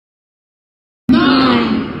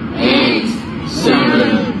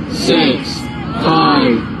6,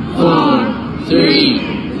 5, 4, 3,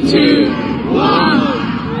 2, 1.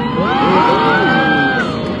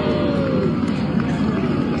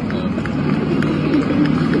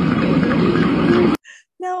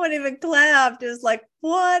 No one even clapped. It was like,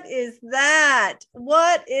 what is that?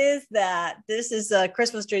 What is that? This is a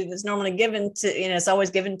Christmas tree that's normally given to, it's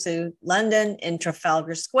always given to London in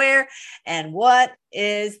Trafalgar Square. And what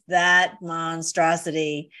is that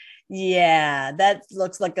monstrosity? Yeah, that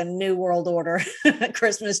looks like a New World Order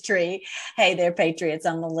Christmas tree. Hey there, Patriots.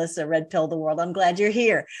 I'm Melissa, Red Pill the World. I'm glad you're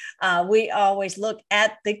here. We always look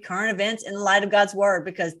at the current events in the light of God's word,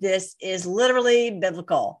 because this is literally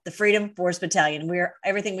biblical. The Freedom Force Battalion.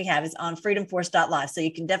 Everything we have is on freedomforce.live. So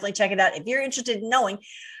you can definitely check it out if you're interested in knowing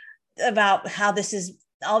about how this is,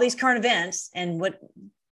 all these current events and what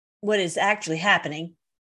is actually happening,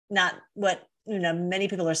 not what many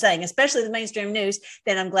people are saying, especially the mainstream news.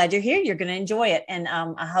 Then I'm glad you're here. You're going to enjoy it. And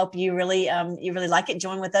I hope you really like it.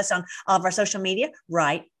 Join with us on all of our social media,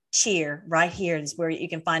 right here. Is where you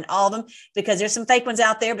can find all of them, because there's some fake ones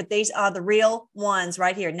out there, but these are the real ones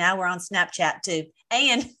right here. Now we're on Snapchat too.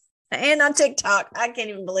 And on TikTok. I can't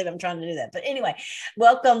even believe I'm trying to do that. But anyway,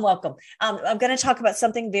 welcome. I'm going to talk about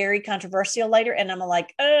something very controversial later. And I'm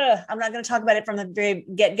like, I'm not going to talk about it from the very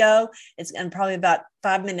get-go. It's in probably about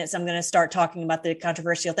 5 minutes. I'm going to start talking about the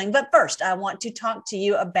controversial thing. But first, I want to talk to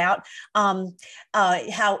you about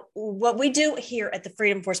how what we do here at the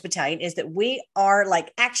Freedom Force Battalion is that we are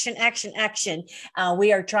like action.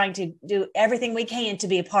 We are trying to do everything we can to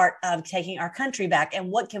be a part of taking our country back. And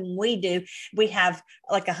what can we do? We have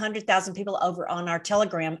like 100,000 people over on our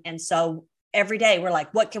Telegram. And so every day we're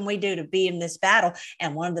like, what can we do to be in this battle?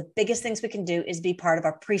 And one of the biggest things we can do is be part of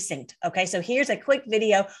our precinct. Okay. So here's a quick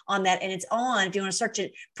video on that. And it's on, if you want to search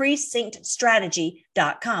it,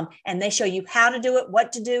 precinctstrategy.com. And they show you how to do it,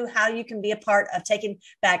 what to do, how you can be a part of taking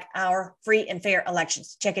back our free and fair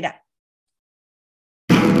elections. Check it out.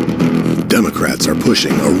 Democrats are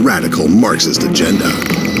pushing a radical Marxist agenda,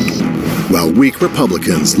 while weak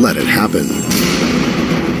Republicans let it happen.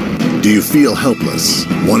 Do you feel helpless?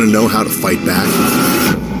 Want to know how to fight back?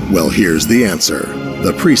 Well, here's the answer.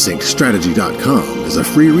 The precinctstrategy.com is a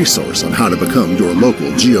free resource on how to become your local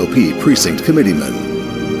GOP precinct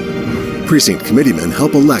committeeman. Precinct committeemen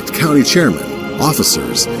help elect county chairmen,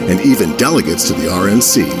 officers, and even delegates to the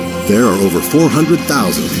RNC. There are over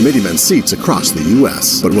 400,000 committeeman seats across the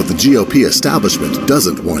U.S., but what the GOP establishment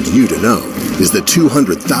doesn't want you to know is that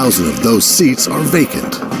 200,000 of those seats are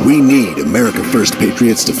vacant. We need America First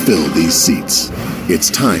patriots to fill these seats.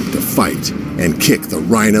 It's time to fight and kick the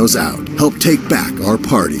rhinos out. Help take back our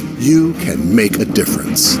party. You can make a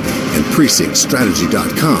difference. And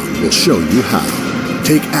precinctstrategy.com will show you how.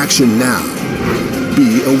 Take action now.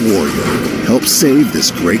 Be a warrior. Help save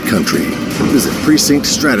this great country. Visit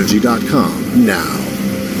precinctstrategy.com now.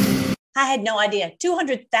 I had no idea.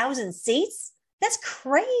 200,000 seats? That's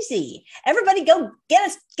crazy. Everybody go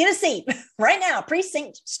get a seat right now.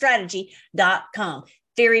 Precinctstrategy.com.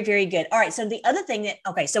 Very, very good. All right. So the other thing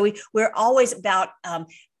we're always about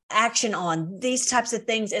action on these types of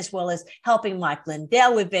things, as well as helping Mike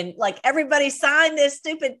Lindell. We've been like, everybody sign this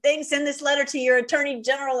stupid thing, send this letter to your attorney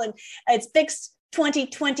general, and it's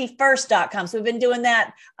fix2021st.com. So we've been doing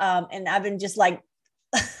that. And I've been just like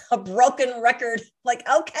a broken record, like,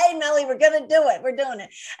 okay, Melly, we're going to do it. We're doing it.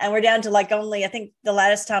 And we're down to like only, I think the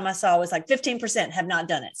last time I saw was like 15% have not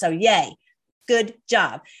done it. So yay. Good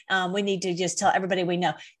job. We need to just tell everybody we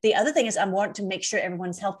know. The other thing is I want to make sure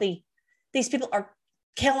everyone's healthy. These people are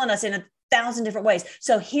killing us in 1,000 different ways.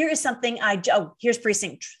 So here is something here's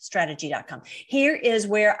precinctstrategy.com. Here is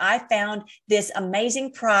where I found this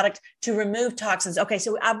amazing product to remove toxins. Okay.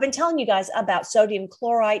 So I've been telling you guys about sodium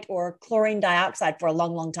chloride or chlorine dioxide for a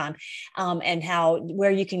long, long time, and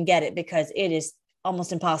where you can get it, because it is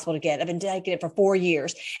almost impossible to get. I've been taking it for 4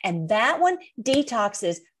 years, and that one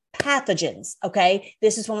detoxes pathogens. Okay.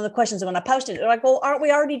 This is one of the questions when I posted it. They're like, well, aren't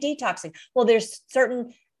we already detoxing? Well, there's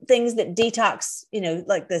certain things that detox,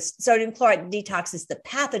 like the sodium chloride detoxes the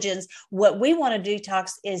pathogens. What we want to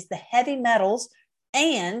detox is the heavy metals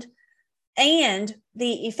and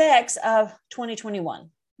the effects of 2021,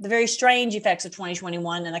 the very strange effects of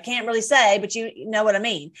 2021. And I can't really say, but you know what I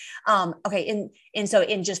mean. Okay. And so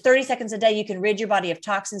in just 30 seconds a day, you can rid your body of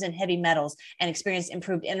toxins and heavy metals and experience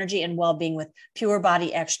improved energy and well-being with Pure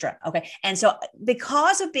Body Extra. Okay. And so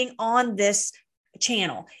because of being on this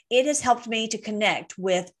channel, it has helped me to connect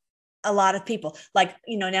with a lot of people. Like,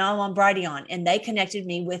 now I'm on Brighteon, and they connected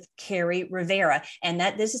me with Kerry Rivera. And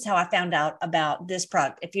this is how I found out about this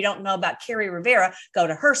product. If you don't know about Kerry Rivera, go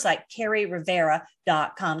to her site,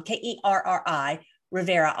 kerryrivera.com, KERRI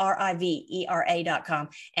Rivera, RIVERA.com,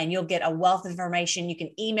 and you'll get a wealth of information. You can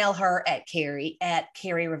email her at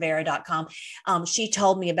Carrie@CarrieRivera.com. She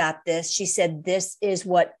told me about this. She said this is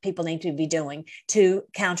what people need to be doing to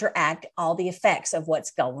counteract all the effects of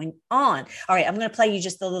what's going on. All right, I'm going to play you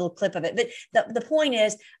just a little clip of it. But the point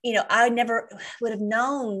is, I never would have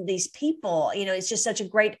known these people. It's just such a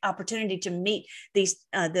great opportunity to meet these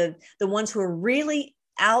the ones who are really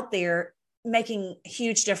out there making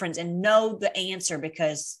huge difference and know the answer,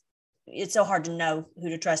 because it's so hard to know who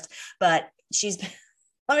to trust. But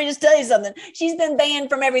let me just tell you something. She's been banned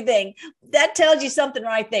from everything. That tells you something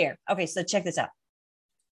right there. Okay, so check this out.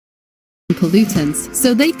 Pollutants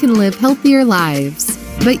so they can live healthier lives.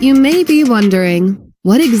 But you may be wondering,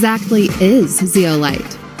 what exactly is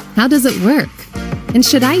zeolite? How does it work? And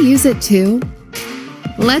should I use it too?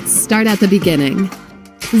 Let's start at the beginning.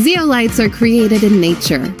 Zeolites are created in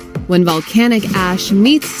nature. When volcanic ash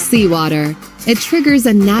meets seawater, it triggers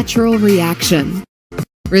a natural reaction,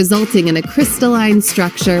 resulting in a crystalline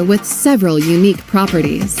structure with several unique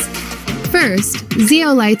properties. First,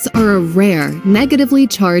 zeolites are a rare, negatively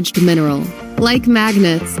charged mineral. Like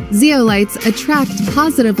magnets, zeolites attract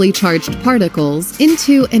positively charged particles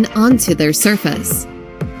into and onto their surface.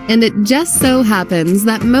 And it just so happens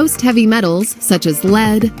that most heavy metals, such as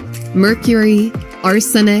lead, mercury,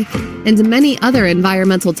 arsenic, and many other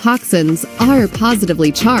environmental toxins, are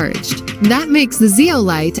positively charged. That makes the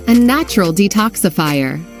zeolite a natural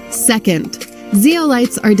detoxifier. Second,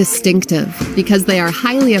 zeolites are distinctive because they are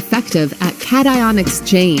highly effective at cation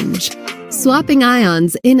exchange, swapping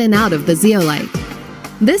ions in and out of the zeolite.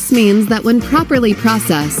 This means that when properly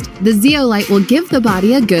processed, the zeolite will give the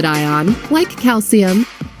body a good ion, like calcium,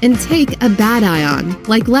 and take a bad ion,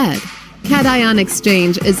 like lead. Cation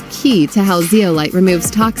exchange is key to how zeolite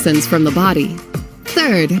removes toxins from the body.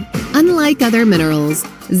 Third, unlike other minerals,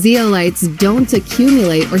 zeolites don't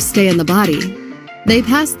accumulate or stay in the body. They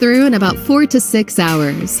pass through in about 4 to 6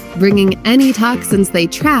 hours, bringing any toxins they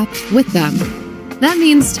trapped with them. That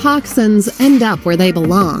means toxins end up where they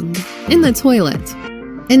belong, in the toilet.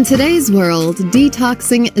 In today's world,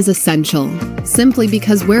 detoxing is essential, simply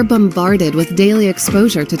because we're bombarded with daily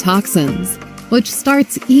exposure to toxins, which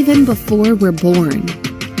starts even before we're born.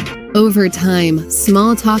 Over time,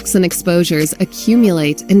 small toxin exposures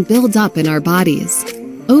accumulate and build up in our bodies,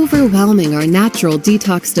 overwhelming our natural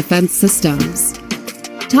detox defense systems.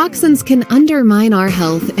 Toxins can undermine our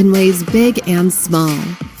health in ways big and small,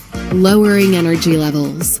 lowering energy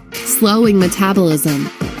levels, slowing metabolism,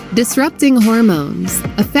 disrupting hormones,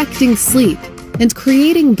 affecting sleep, and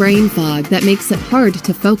creating brain fog that makes it hard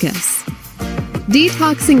to focus.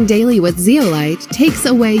 Detoxing daily with zeolite takes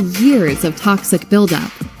away years of toxic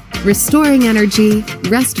buildup, restoring energy,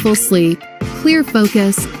 restful sleep, clear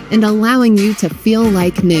focus, and allowing you to feel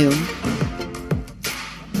like new.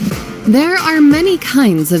 There are many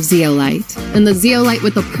kinds of zeolite, and the zeolite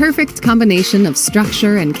with the perfect combination of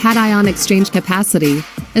structure and cation exchange capacity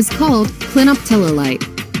is called clinoptilolite.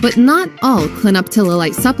 But not all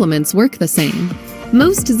clinoptilolite supplements work the same.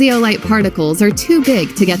 Most zeolite particles are too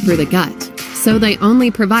big to get through the gut, so they only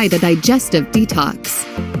provide a digestive detox.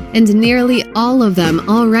 And nearly all of them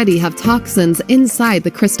already have toxins inside the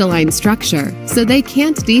crystalline structure, so they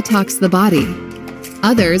can't detox the body.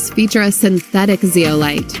 Others feature a synthetic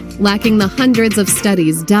zeolite, lacking the hundreds of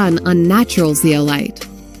studies done on natural zeolite.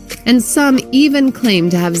 And some even claim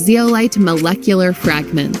to have zeolite molecular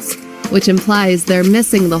fragments, which implies they're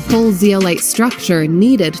missing the whole zeolite structure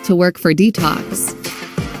needed to work for detox.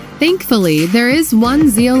 Thankfully, there is one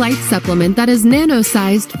zeolite supplement that is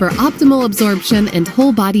nano-sized for optimal absorption and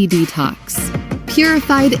whole body detox.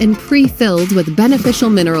 Purified and pre-filled with beneficial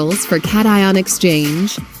minerals for cation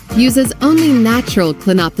exchange, uses only natural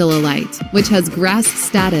clinoptilolite, which has GRAS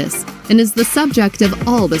status and is the subject of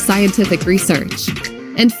all the scientific research,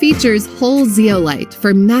 and features whole zeolite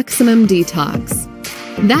for maximum detox.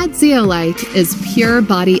 That zeolite is Pure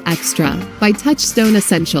Body Extra by Touchstone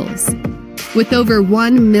Essentials. With over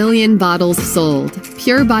 1 million bottles sold,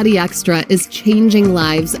 Pure Body Extra is changing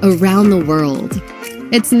lives around the world.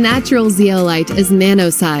 Its natural zeolite is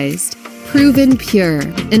nano-sized, proven pure,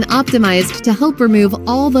 and optimized to help remove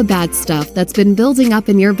all the bad stuff that's been building up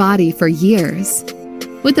in your body for years.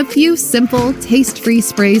 With a few simple, taste-free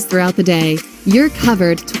sprays throughout the day, you're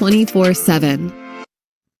covered 24/7.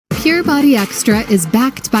 Pure Body Extra is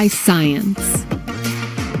backed by science,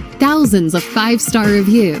 thousands of 5-star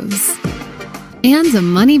reviews, and a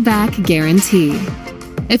money-back guarantee.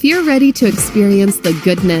 If you're ready to experience the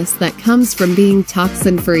goodness that comes from being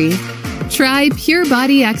toxin-free, try Pure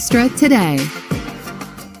Body Extra today.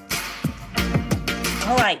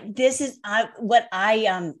 All right. right. This is what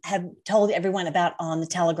I have told everyone about on the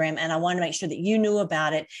Telegram, and I wanted to make sure that you knew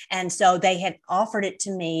about it. And so they had offered it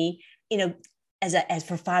to me, as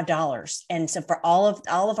for $5. And so for all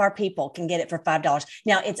of our people can get it for $5.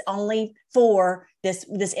 Now it's only for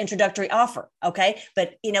this introductory offer. Okay.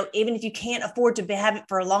 But even if you can't afford to have it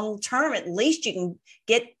for a long term, at least you can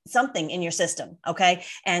get something in your system. Okay.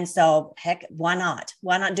 And so heck, why not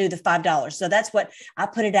do the $5? So that's what I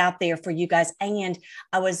put it out there for you guys. And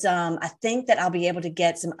I think that I'll be able to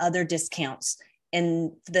get some other discounts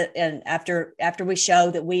after we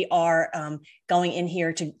show that we are going in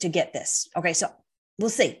here to get this. Okay, so we'll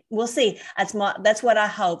see. That's what I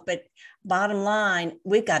hope. But bottom line,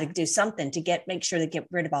 we've got to do something to get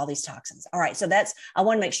rid of all these toxins. All right, so I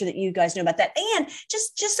want to make sure that you guys know about that. And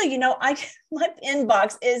just so you know, my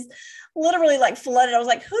inbox is literally like flooded. I was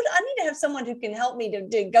like, I need to have someone who can help me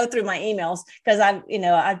to go through my emails, because I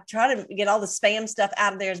try to get all the spam stuff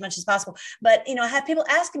out of there as much as possible. But, I have people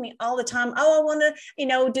asking me all the time, I want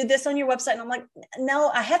to, do this on your website. And I'm like,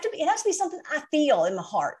 no, it has to be something I feel in my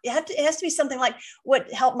heart. It has to be something like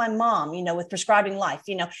what helped my mom, with prescribing life.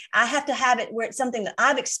 I have to have it where it's something that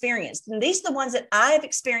I've experienced. And these are the ones that I've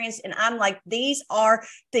experienced. And I'm like, these are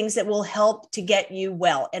things that will help to get you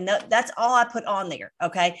well. And that's all I put on there.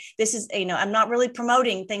 Okay. This is, I'm not really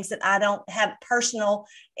promoting things that I don't have personal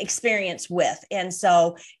experience with. And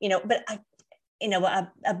so, but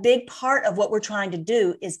a big part of what we're trying to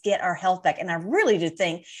do is get our health back. And I really do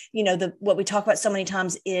think, what we talk about so many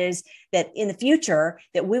times is that in the future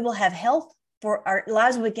that we will have health for our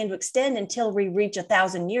lives will begin to extend until we reach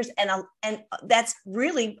 1,000 years. And that's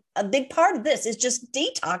really a big part of this is just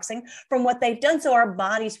detoxing from what they've done. So our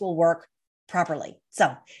bodies will work properly.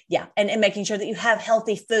 So yeah. And making sure that you have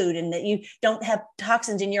healthy food and that you don't have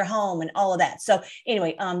toxins in your home and all of that. So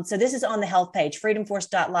anyway, so this is on the health page,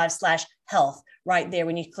 freedomforce.live/health right there.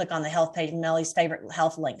 When you click on the health page, Melly's favorite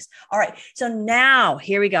health links. All right. So now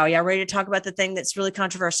here we go. Y'all ready to talk about the thing that's really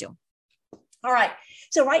controversial? All right.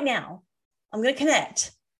 So right now I'm going to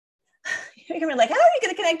connect. You're going to be like, how are you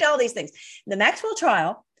going to connect all these things? The Maxwell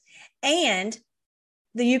trial and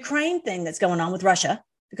the Ukraine thing that's going on with Russia.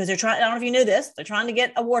 Because they're trying, I don't know if you knew this, they're trying to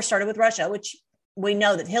get a war started with Russia, which we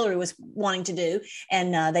know that Hillary was wanting to do,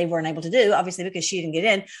 and they weren't able to do, obviously, because she didn't get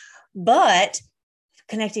in. But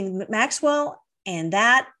connecting Maxwell and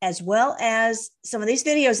that, as well as some of these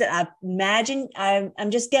videos that I imagine,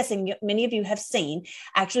 I'm just guessing many of you have seen.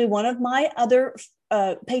 Actually, one of my other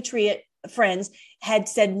Patriot friends had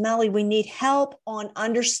said, Melly, we need help on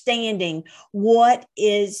understanding what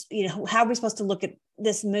is, how are we supposed to look at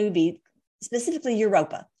this movie, specifically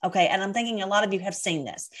Europa. Okay. And I'm thinking a lot of you have seen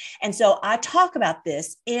this. And so I talk about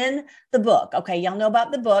this in the book. Okay. Y'all know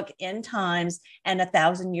about the book, End Times and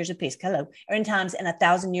 1,000 Years of Peace. Hello. End Times and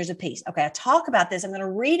 1,000 Years of Peace. Okay. I talk about this. I'm going to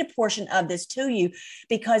read a portion of this to you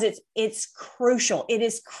because it's crucial. It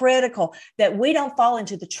is critical that we don't fall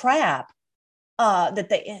into the trap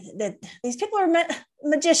that these people are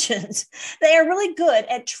magicians. They are really good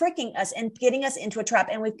at tricking us and getting us into a trap.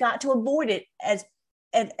 And we've got to avoid it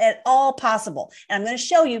at all possible. And I'm going to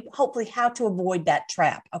show you hopefully how to avoid that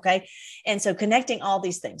trap. Okay. And so connecting all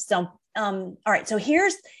these things. So, all right. So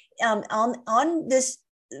here's, on this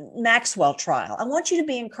Maxwell trial, I want you to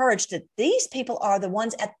be encouraged that these people are the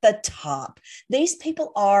ones at the top. These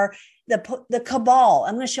people are the cabal.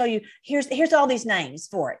 I'm going to show you, here's all these names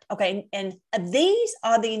for it. Okay. And these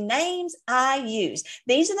are the names I use.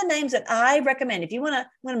 These are the names that I recommend. If you want to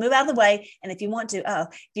move out of the way, and if you want to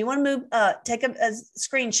move, take a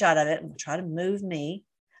screenshot of it. I'm going to try to move me.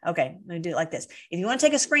 Okay. I'm going to do it like this. If you want to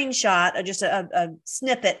take a screenshot or just a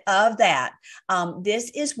snippet of that,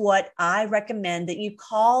 this is what I recommend that you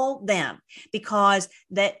call them, because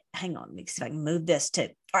hang on, let me see if I can move this too.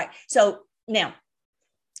 All right. So now,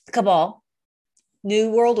 Cabal, New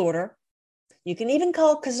World Order. You can even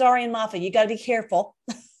call Khazarian Mafia. You got to be careful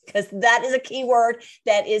because that is a key word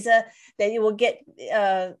that you will get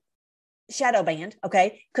shadow banned.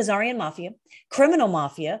 Okay. Khazarian Mafia, Criminal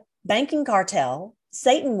Mafia, Banking Cartel,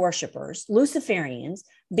 Satan Worshippers, Luciferians,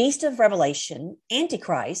 Beast of Revelation,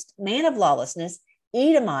 Antichrist, Man of Lawlessness,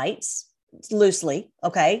 Edomites, loosely,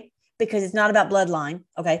 okay, because it's not about bloodline,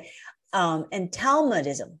 okay, and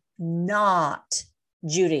Talmudism, not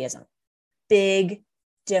Judaism. Big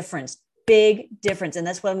difference. And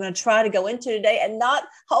that's what I'm going to try to go into today, and not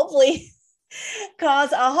hopefully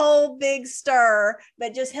cause a whole big stir,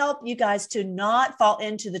 but just help you guys to not fall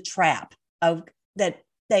into the trap of that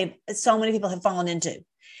so many people have fallen into.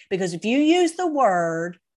 Because if you use the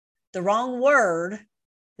wrong word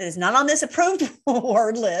that is not on this approved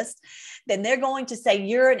word list, then they're going to say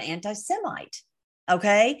you're an anti-Semite.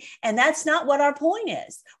 Okay. And that's not what our point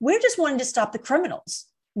is. We're just wanting to stop the criminals.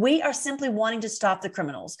 We are simply wanting to stop the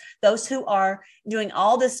criminals, those who are doing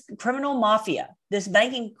all this criminal mafia, this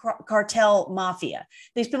banking cartel mafia,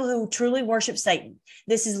 these people who truly worship Satan.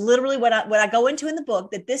 This is literally what I go into in the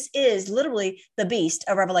book, that this is literally the beast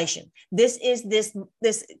of Revelation. This is this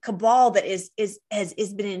cabal that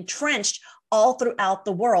has been entrenched all throughout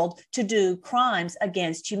the world to do crimes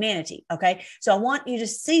against humanity. Okay. So I want you to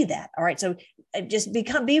see that. All right. So just be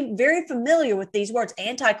very familiar with these words.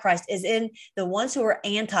 Antichrist is in the ones who are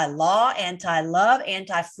anti-law, anti-love,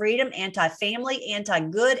 anti-freedom, anti-family,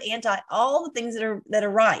 anti-good, all the things that are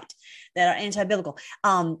right, that are anti-biblical.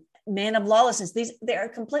 Man of lawlessness. They are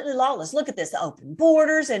completely lawless. Look at this, the open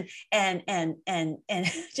borders and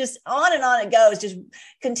just on it goes, just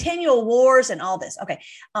continual wars and all this. Okay.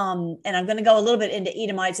 And I'm going to go a little bit into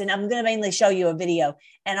Edomites, and I'm going to mainly show you a video.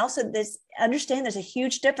 And also understand there's a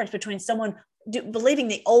huge difference between someone believing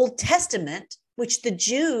the Old Testament, which the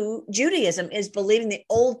Judaism is believing the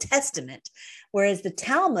Old Testament, whereas the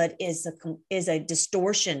Talmud is a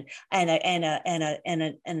distortion and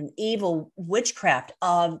an evil witchcraft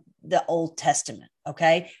of the Old Testament.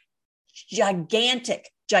 Okay, gigantic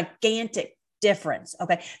difference.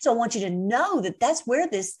 Okay, so I want you to know that that's where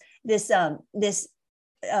this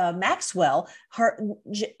Maxwell,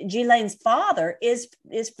 Ghislaine's father, is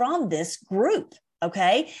from this group.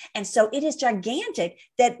 Okay. And so it is gigantic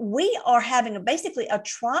that we are having basically a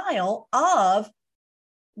trial of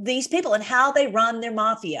these people and how they run their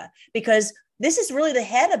mafia, because this is really the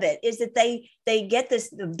head of it, is that they get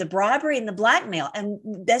the bribery and the blackmail. And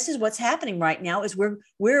this is what's happening right now, is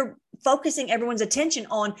we're focusing everyone's attention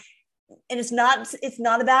on, and it's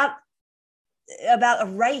not about a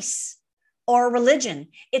race or religion.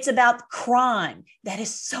 It's about crime. That is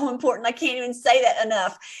so important. I can't even say that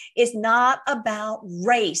enough. It's not about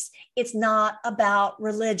race. It's not about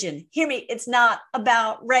religion. Hear me. It's not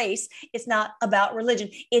about race. It's not about religion.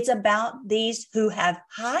 It's about these who have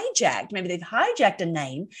hijacked. Maybe they've hijacked a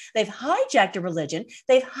name. They've hijacked a religion.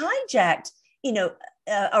 They've hijacked,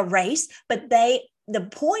 a race. But the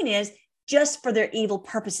point is, just for their evil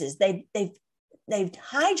purposes, they've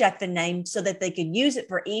hijacked the name so that they could use it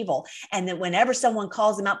for evil. And then whenever someone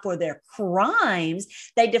calls them out for their crimes,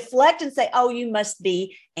 they deflect and say, oh, you must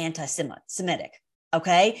be anti-Semitic.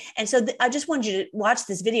 Okay. And so I just wanted you to watch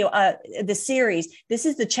this video, the series. This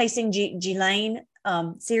is the Chasing Ghislaine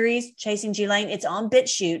series, Chasing Ghislaine. It's on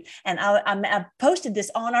BitChute. And I posted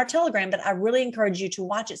this on our Telegram, but I really encourage you to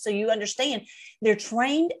watch it so you understand they're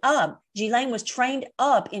trained up. Ghislaine was trained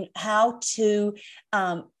up in how to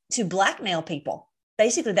blackmail people.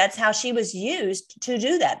 Basically, that's how she was used to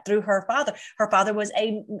do that, through her father. Her father was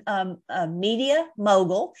a media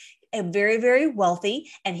mogul, and very, very wealthy.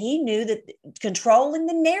 And he knew that controlling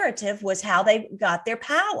the narrative was how they got their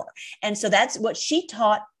power. And so that's what she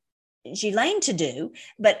taught Ghislaine to do,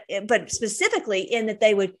 but specifically in that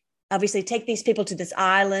they would obviously take these people to this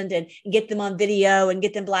island and get them on video and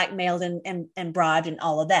get them blackmailed and bribed and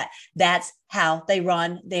all of that. That's how they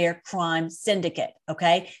run their crime syndicate.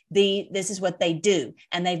 Okay. This is what they do.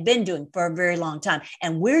 And they've been doing for a very long time.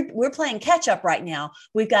 And we're playing catch up right now.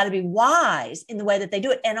 We've got to be wise in the way that they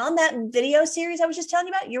do it. And on that video series I was just telling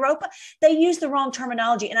you about, Europa, they use the wrong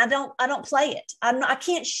terminology, and I don't play it. I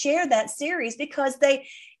can't share that series because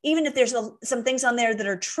even if there's some things on there that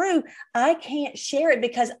are true, I can't share it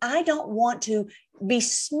because I don't want to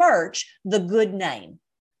besmirch the good name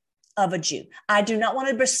of a Jew. I do not want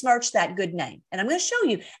to besmirch that good name. And I'm going to show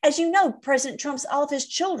you, as you know, President Trump's, all of his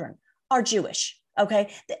children are Jewish.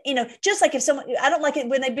 Okay. Just like if someone, I don't like it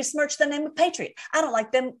when they besmirch the name of patriot. I don't like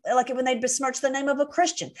it when they besmirch the name of a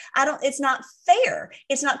Christian. It's not fair.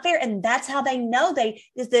 It's not fair. And that's how they know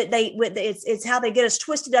it's how they get us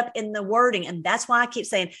twisted up in the wording. And that's why I keep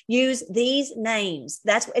saying, use these names.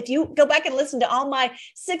 That's, if you go back and listen to all my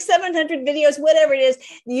 600-700 videos, whatever it is,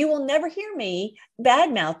 you will never hear me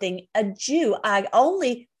bad mouthing a Jew. I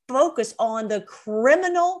only focus on the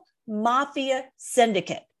criminal mafia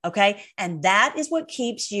syndicate. Okay. And that is what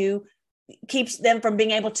keeps them from being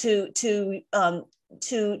able to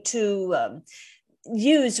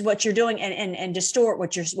use what you're doing and distort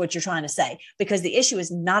what you're trying to say, because the issue is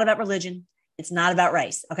not about religion. It's not about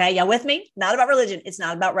race. Okay. Y'all with me? Not about religion. It's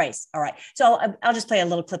not about race. All right. So I'll just play a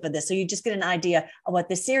little clip of this so you just get an idea of what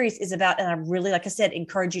this series is about. And I really, like I said,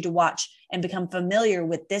 encourage you to watch and become familiar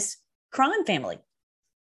with this crime family.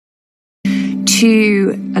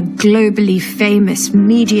 To a globally famous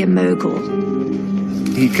media mogul.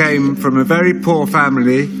 He came from a very poor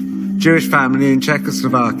family, Jewish family in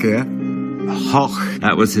Czechoslovakia. Hoch,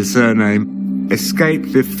 that was his surname,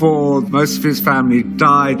 escaped before most of his family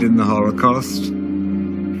died in the Holocaust.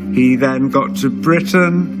 He then got to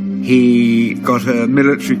Britain. He got a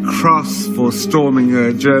military cross for storming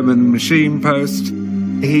a German machine post.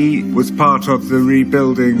 He was part of the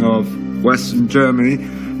rebuilding of Western Germany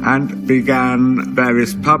and began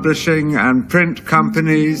various publishing and print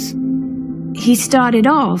companies. He started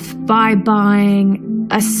off by buying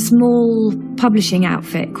a small publishing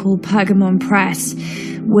outfit called Pergamon Press,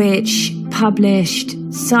 which published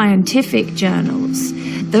scientific journals.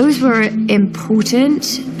 Those were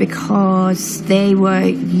important because they were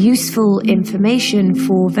useful information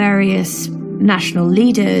for various national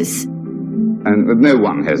leaders. And no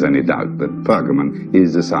one has any doubt that Pergamon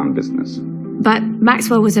is a sound business. But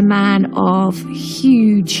Maxwell was a man of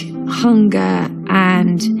huge hunger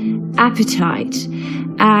and appetite.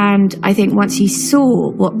 And I think once he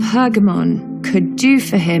saw what Pergamon could do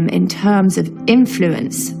for him in terms of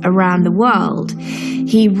influence around the world,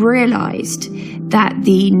 he realized that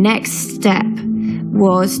the next step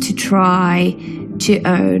was to try to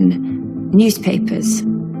own newspapers.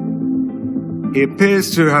 He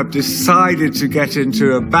appears to have decided to get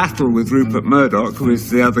into a battle with Rupert Murdoch, who is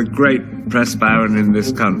the other great press baron in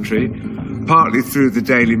this country, partly through the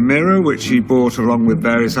Daily Mirror, which he bought along with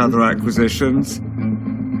various other acquisitions.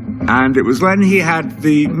 And it was when he had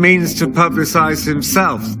the means to publicize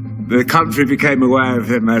himself, the country became aware of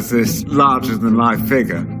him as this larger-than-life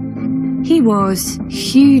figure. He was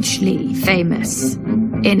hugely famous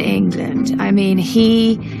in England. I mean,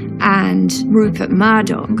 he and Rupert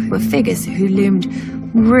Murdoch were figures who loomed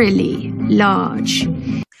really large.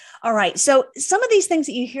 All right. So some of these things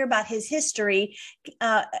that you hear about his history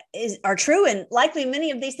are true, and likely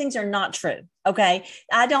many of these things are not true. Okay.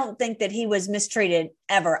 I don't think that he was mistreated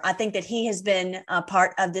ever. I think that he has been a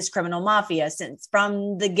part of this criminal mafia since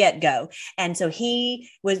from the get-go. And so he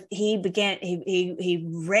rose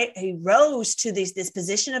to this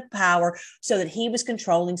position of power so that he was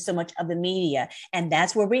controlling so much of the media. And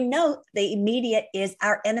that's where we know the media is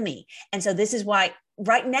our enemy. And so this is why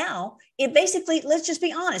right now, it basically, let's just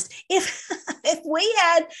be honest, if we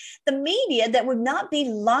had the media that would not be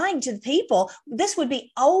lying to the people, this would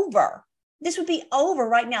be over. This would be over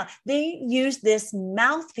right now. They use this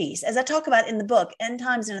mouthpiece, as I talk about in the book, End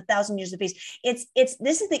Times in 1,000 Years of Peace.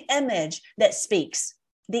 This is the image that speaks.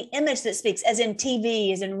 The image that speaks, as in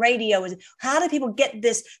TV, as in radio. How do people get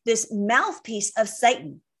this mouthpiece of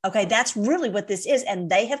Satan? Okay, that's really what this is. And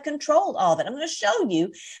they have controlled all of it. I'm going to show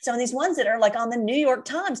you some of these ones that are like on the New York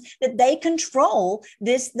Times, that they control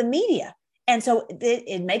the media. And so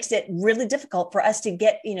it makes it really difficult for us to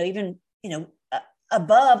get, even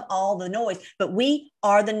above all the noise. But we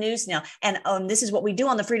are the news now. And this is what we do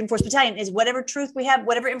on the Freedom Force Battalion, is whatever truth we have,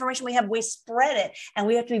 whatever information we have, we spread it. And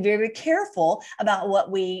we have to be very, very careful about what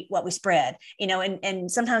we spread, and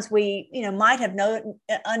sometimes we, might have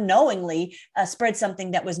unknowingly spread something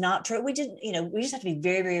that was not true. We just have to be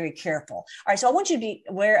very, very, very careful. All right. So I want you to be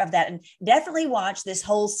aware of that, and definitely watch this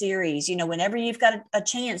whole series, whenever you've got a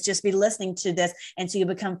chance, just be listening to this. And so you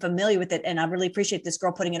become familiar with it. And I really appreciate this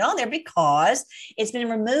girl putting it on there, because it's been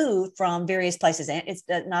removed from various places. And it's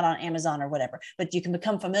not on Amazon or whatever, but you can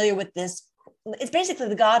become familiar with this. It's basically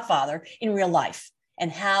The Godfather in real life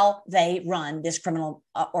and how they run this criminal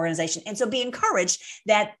organization. And so be encouraged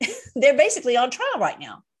that they're basically on trial right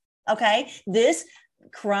now. Okay. This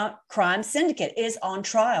crime syndicate is on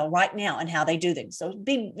trial right now, and how they do things. So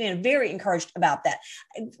be very encouraged about that.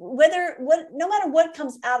 No matter what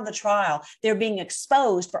comes out of the trial, they're being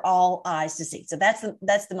exposed for all eyes to see. So that's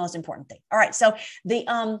the most important thing. All right. So so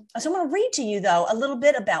I'm going to read to you though a little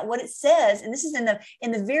bit about what it says, and this is in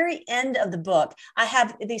the very end of the book. I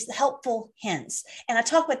have these helpful hints, and I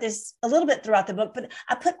talk about this a little bit throughout the book, but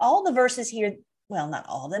I put all the verses here. Well, not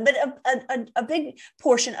all of them, but a big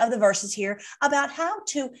portion of the verses here about how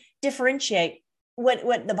to differentiate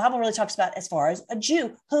what the Bible really talks about as far as a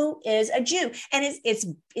Jew. Who is a Jew? And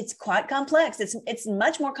it's quite complex. It's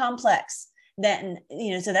much more complex than,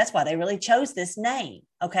 so that's why they really chose this name.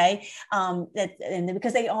 Okay.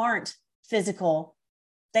 Because they aren't physical.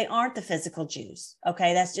 They aren't the physical Jews.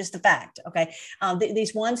 Okay. That's just a fact. Okay.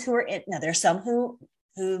 These ones who are now there's some who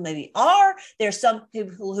maybe are. There's some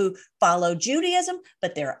people who follow Judaism,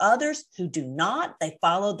 but there are others who do not. They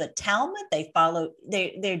follow the Talmud.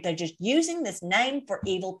 They're just using this name for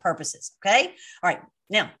evil purposes. Okay. All right.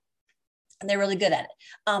 Now, and they're really good at it.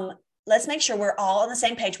 Let's make sure we're all on the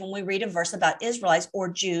same page when we read a verse about Israelites or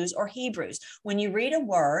Jews or Hebrews. When you read a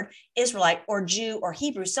word, Israelite or Jew or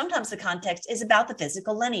Hebrew, sometimes the context is about the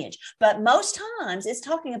physical lineage, but most times it's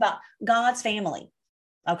talking about God's family.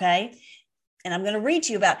 Okay. And I'm going to read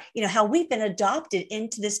to you about, how we've been adopted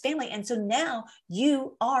into this family. And so now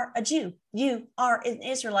you are a Jew. You are an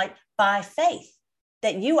Israelite by faith.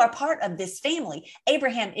 that you are part of this family.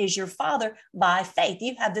 Abraham is your father by faith.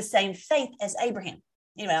 You have the same faith as Abraham.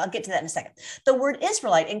 Anyway, I'll get to that in a second. The word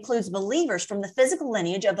Israelite includes believers from the physical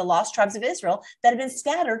lineage of the lost tribes of Israel that have been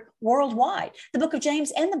scattered worldwide. The book of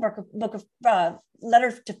James and the book of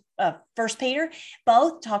letter to 1 Peter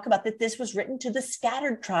both talk about that this was written to the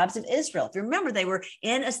scattered tribes of Israel. If you remember, they were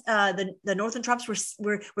in the northern tribes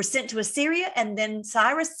were sent to Assyria, and then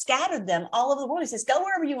Cyrus scattered them all over the world. He says, go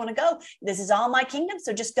wherever you want to go. This is all my kingdom,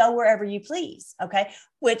 so just go wherever you please. Okay,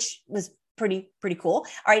 which was pretty cool.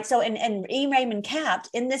 All right. So, and E. Raymond Capt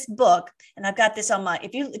in this book, and I've got this on my,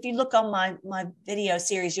 if you look on my video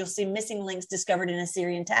series, you'll see Missing Links Discovered in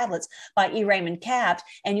Assyrian Tablets by E. Raymond Capt,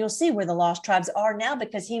 and you'll see where the lost tribes are now,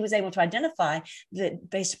 because he was able to identify that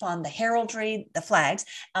based upon the heraldry, the flags,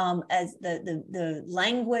 as the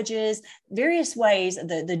languages, various ways,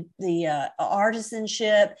 the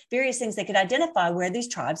artisanship, various things they could identify where these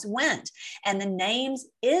tribes went. And the names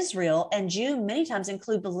Israel and Jew many times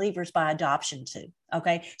include believers by adoption too.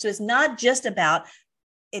 Okay. So it's not just about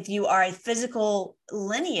if you are a physical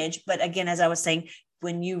lineage, but again, as I was saying,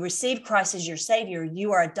 when you receive Christ as your Savior,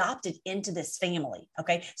 you are adopted into this family.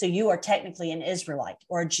 Okay. So you are technically an Israelite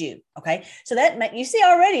or a Jew. Okay. So that you see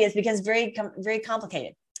already it becomes very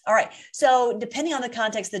complicated. All right. So depending on the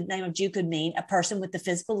context, the name of Jew could mean a person with the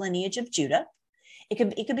physical lineage of Judah. It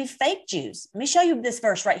could be fake Jews. Let me show you this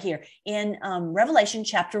verse right here in Revelation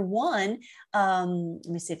chapter 1. Let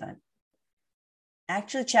me see if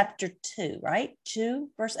actually chapter 2, right?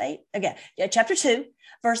 2 verse 8. Again, yeah, chapter 2,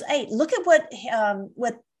 verse 8. Look at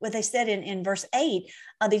what they said in verse 8.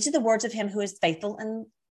 These are the words of him who is faithful and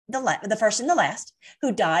the first and the last,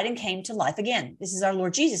 who died and came to life again. This is our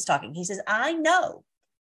Lord Jesus talking. He says, I know,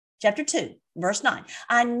 chapter 2, verse 9,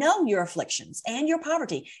 I know your afflictions and your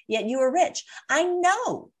poverty, yet you are rich. I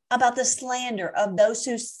know about the slander of those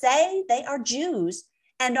who say they are Jews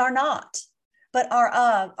and are not, but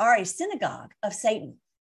are a synagogue of Satan.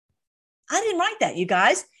 I didn't write that, you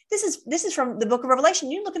guys. This is from the book of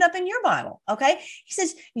Revelation. You look it up in your Bible. Okay. He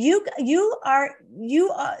says, you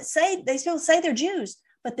say, they still say they're Jews,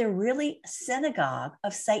 but they're really a synagogue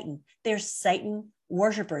of Satan. They're Satan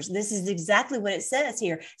worshipers. This is exactly what it says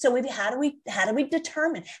here. So how do we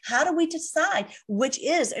determine, how do we decide which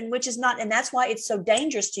is and which is not? And that's why it's so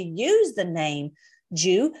dangerous to use the name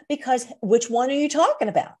Jew, because which one are you talking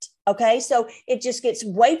about? Okay. So it just gets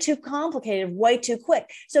way too complicated, way too quick.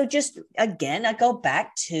 So just again, I go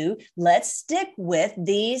back to, let's stick with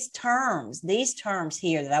these terms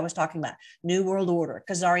here that I was talking about: New World Order,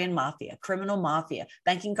 Khazarian Mafia, criminal mafia,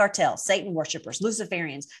 banking cartel, Satan worshipers,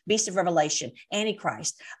 Luciferians, beast of Revelation,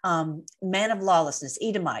 Antichrist, man of lawlessness,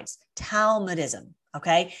 Edomites, Talmudism.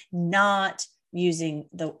 Okay. Not using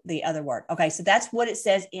the other word. Okay. So that's what it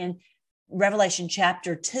says in Revelation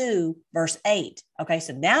chapter 2, verse 8. Okay,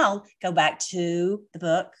 so now go back to the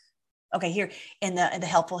book. Okay, here in the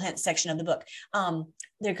helpful hints section of the book.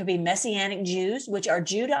 There could be Messianic Jews, which are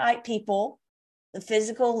Judahite people, the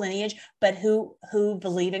physical lineage, but who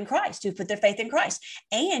believe in Christ, who put their faith in Christ.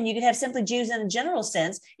 And you could have simply Jews in a general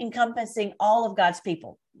sense, encompassing all of God's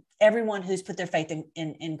people. Everyone who's put their faith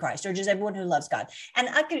in Christ, or just everyone who loves God. And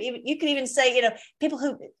you could even say, people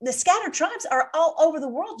who, the scattered tribes are all over the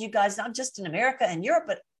world, you guys, not just in America and Europe,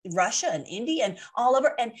 but Russia and India and all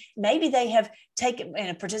over. And maybe they have taken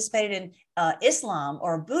and participated in Islam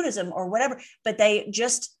or Buddhism or whatever, but they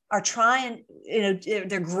just are trying,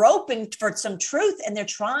 they're groping for some truth, and they're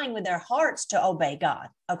trying with their hearts to obey God.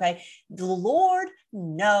 Okay. The Lord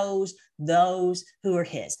knows those who are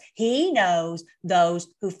his. He knows those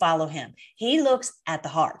who follow him. He looks at the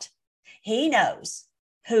heart. He knows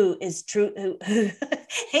who is true, who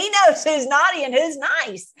he knows who's naughty and who's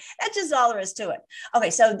nice. That's just all there is to it. Okay,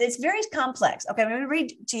 so it's very complex. Okay, I'm going to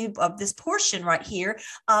read to you of this portion right here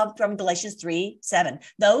from Galatians 3:7.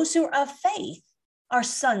 Those who are of faith are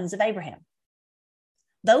sons of Abraham.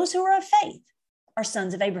 Those who are of faith are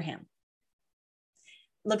sons of Abraham.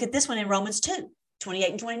 Look at this one in Romans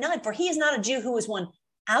 2:28 and 29. For he is not a Jew who is one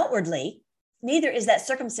outwardly, neither is that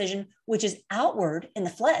circumcision which is outward in the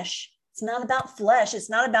flesh. It's not about flesh. It's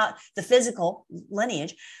not about the physical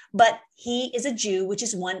lineage, but he is a Jew, which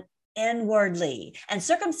is one inwardly. And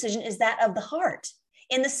circumcision is that of the heart,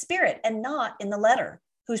 in the spirit, and not in the letter,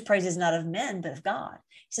 whose praise is not of men, but of God.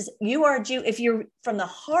 He says, you are a Jew if you're from the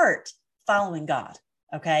heart following God,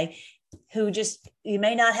 okay? You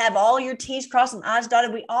may not have all your T's crossed and I's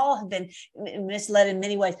dotted. We all have been misled in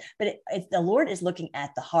many ways, but the Lord is looking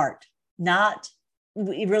at the heart, not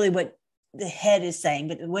really what the head is saying,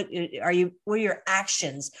 but what are your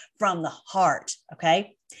actions from the heart?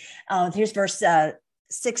 Okay. Here's verse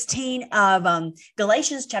 16 of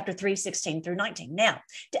Galatians chapter 3, 16 through 19. Now,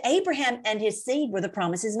 to Abraham and his seed were the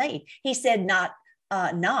promises made. He said, not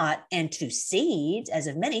and to seeds as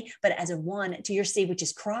of many, but as of one, to your seed, which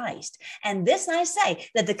is Christ. And this I say,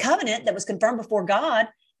 that the covenant that was confirmed before God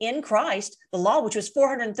in Christ, the law, which was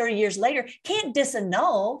 430 years later, can't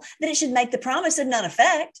disannul that it should make the promise of none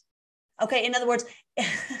effect. Okay, in other words,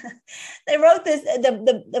 they wrote this. What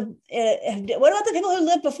about the people who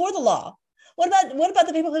lived before the law? What about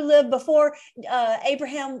the people who lived before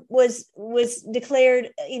Abraham was declared,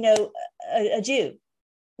 a Jew?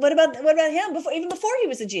 What about him even before he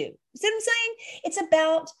was a Jew? See what I'm saying? It's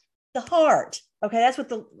about the heart. Okay, that's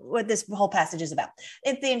what this whole passage is about.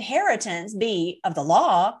 If the inheritance be of the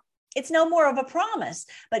law, it's no more of a promise,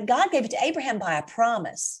 but God gave it to Abraham by a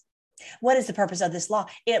promise. What is the purpose of this law?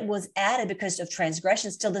 It was added because of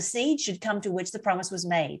transgressions till the seed should come to which the promise was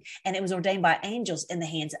made. And it was ordained by angels in the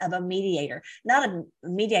hands of a mediator. Not a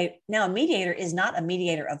mediator. Now, a mediator is not a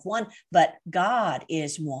mediator of one, but God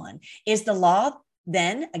is one. Is the law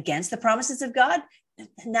then against the promises of God?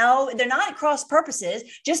 No, they're not at cross purposes.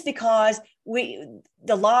 Just because the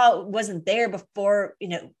law wasn't there before,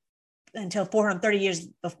 until 430 years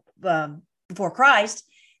before Christ,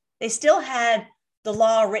 they still had the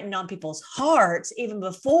law written on people's hearts even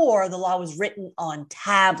before the law was written on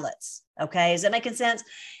tablets. Okay, is that making sense?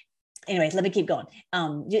 Anyways, let me keep going.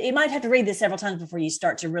 You might have to read this several times before you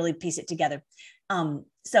start to really piece it together.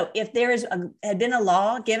 So if there had been a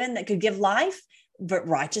law given that could give life, but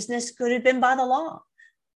righteousness could have been by the law.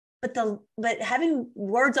 But having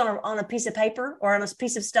words on a piece of paper or on a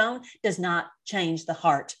piece of stone does not change the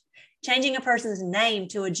heart. Changing a person's name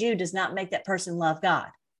to a Jew does not make that person love God.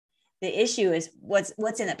 The issue is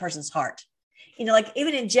what's in that person's heart. Like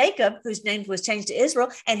even in Jacob, whose name was changed to Israel,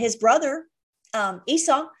 and his brother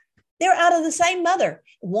Esau, they're out of the same mother.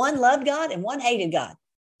 One loved God and one hated God.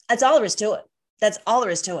 That's all there is to it. That's all there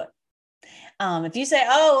is to it. If you say,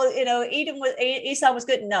 Esau was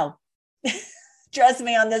good, no. Trust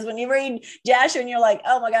me on this. When you read Jasher and you're like,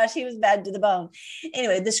 oh my gosh, he was bad to the bone.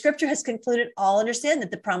 Anyway, the scripture has concluded all understand that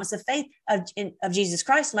the promise of faith of Jesus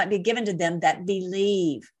Christ might be given to them that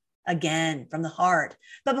believe. Again, from the heart.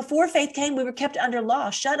 But before faith came, we were kept under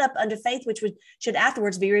law, shut up under faith, which should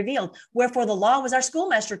afterwards be revealed. Wherefore the law was our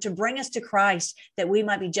schoolmaster to bring us to Christ, that we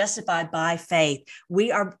might be justified by faith.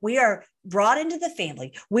 We are brought into the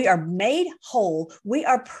family. We are made whole. We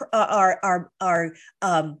are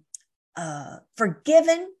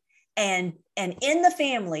forgiven and in the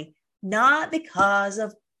family, not because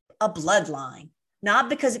of a bloodline.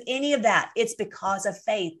 Not because of any of that. It's because of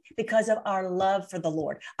faith, because of our love for the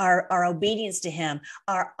Lord, our obedience to him,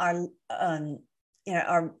 that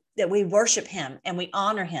we worship him and we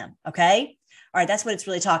honor him. Okay. All right. That's what it's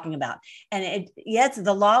really talking about. And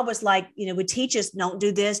the law was like, would teach us, don't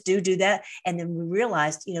do this, do that. And then we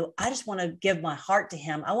realized, I just want to give my heart to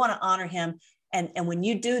him. I want to honor him. And when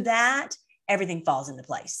you do that, everything falls into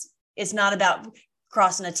place. It's not about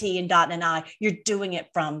crossing a T and dotting an I. You're doing it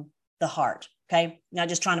from the heart. Okay. Not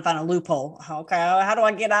just trying to find a loophole. Okay. How do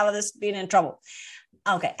I get out of this being in trouble?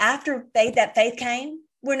 Okay. After that faith came,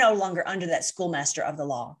 we're no longer under that schoolmaster of the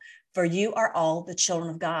law. For you are all the children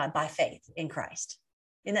of God by faith in Christ.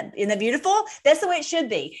 Isn't that beautiful? That's the way it should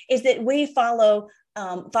be, is that we follow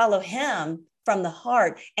him from the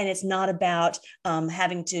heart. And it's not about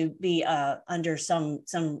having to be under some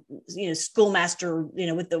schoolmaster,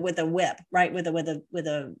 with a whip, right? With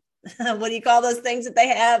a what do you call those things that they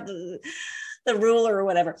have? The ruler or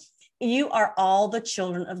whatever. You are all the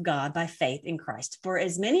children of God by faith in Christ. For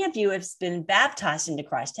as many of you have been baptized into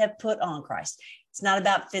Christ, have put on Christ. It's not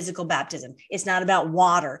about physical baptism. It's not about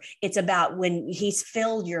water. It's about when he's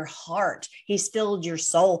filled your heart, he's filled your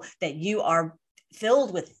soul, that you are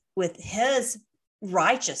filled with his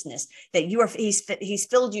righteousness, that he's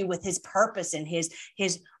filled you with his purpose and that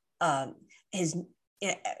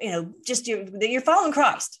you're following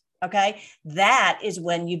Christ. Okay. That is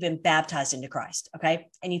when you've been baptized into Christ. Okay.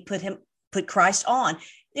 And you put Christ on.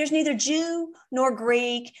 There's neither Jew nor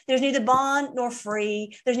Greek. There's neither bond nor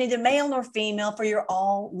free. There's neither male nor female, for you're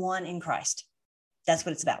all one in Christ. That's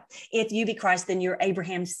what it's about. If you be Christ, then you're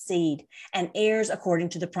Abraham's seed and heirs according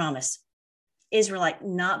to the promise. Israelite,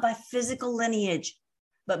 not by physical lineage,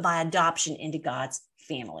 but by adoption into God's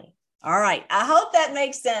family. All right. I hope that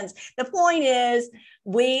makes sense. The point is,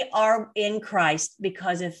 we are in Christ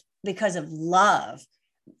because of love.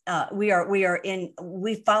 We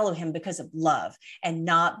follow him because of love, and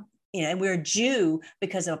not, and we're a Jew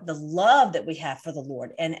because of the love that we have for the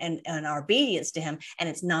Lord and our obedience to him. And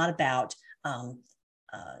it's not about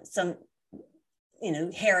some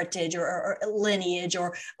heritage or lineage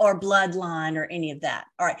or bloodline or any of that.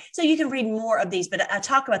 All right. So you can read more of these, but I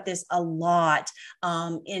talk about this a lot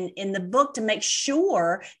in the book to make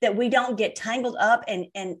sure that we don't get tangled up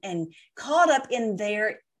and caught up in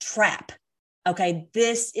their trap. Okay,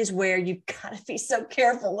 this is where you've got to be so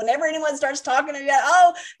careful. Whenever anyone starts talking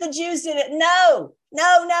about, the Jews did it. No,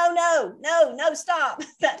 stop.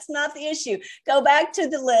 That's not the issue. Go back to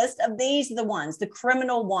the list of these are the ones, the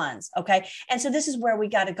criminal ones. Okay, and so this is where we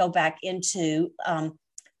got to go back into,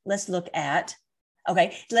 let's look at,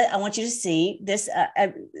 okay, I want you to see this,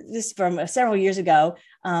 this from several years ago.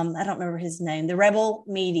 I don't remember his name, the Rebel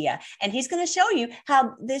Media. And he's going to show you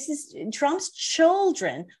how this is Trump's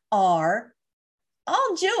children are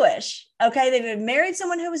all Jewish. Okay. They've married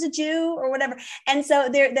someone who was a Jew or whatever. And so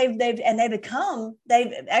they've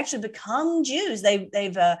actually become Jews. They've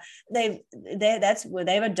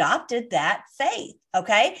adopted that faith.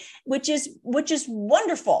 Okay. Which is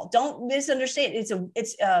wonderful. Don't misunderstand.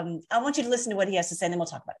 I want you to listen to what he has to say and then we'll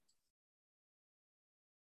talk about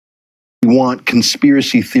it. We want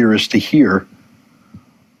conspiracy theorists to hear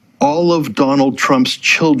all of Donald Trump's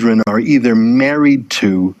children are either married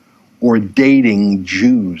to or dating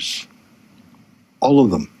Jews. All of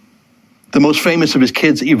them. The most famous of his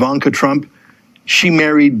kids, Ivanka Trump, she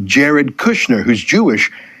married Jared Kushner, who's Jewish,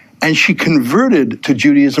 and she converted to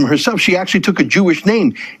Judaism herself. She actually took a Jewish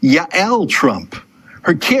name, Yael Trump.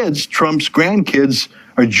 Her kids, Trump's grandkids,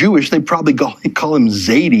 are Jewish. They probably call him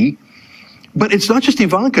Zadie. But it's not just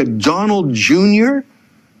Ivanka. Donald Jr.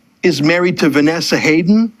 is married to Vanessa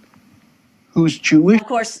Hayden, who's Jewish. Of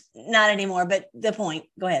course, not anymore, but the point.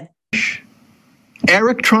 Go ahead.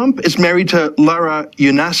 Eric Trump is married to Lara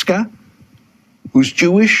Yunaska, who's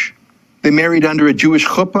Jewish. They married under a Jewish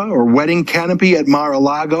chuppah or wedding canopy at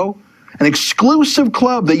Mar-a-Lago, an exclusive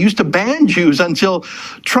club that used to ban Jews until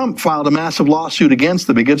Trump filed a massive lawsuit against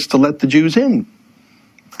them against to let the Jews in.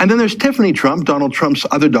 And then there's Tiffany Trump, Donald Trump's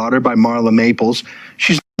other daughter by Marla Maples.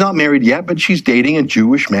 She's not married yet, but she's dating a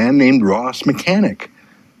Jewish man named Ross Mechanic.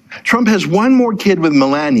 Trump has one more kid with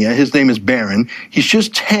Melania. His name is Barron. He's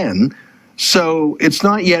just 10. So it's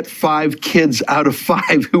not yet 5 kids out of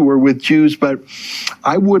 5 who are with Jews, but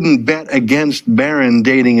I wouldn't bet against Barron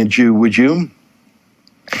dating a Jew, would you?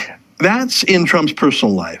 That's in Trump's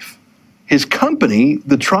personal life. His company,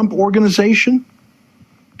 the Trump Organization,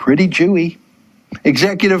 pretty Jewy.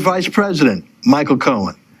 Executive Vice President, Michael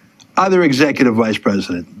Cohen. Other Executive Vice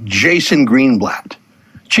President, Jason Greenblatt.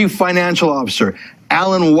 Chief Financial Officer,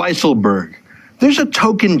 Alan Weisselberg. There's a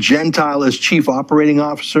token Gentile as Chief Operating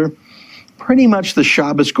Officer. Pretty much the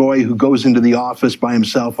Shabbos goy who goes into the office by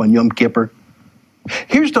himself on Yom Kippur.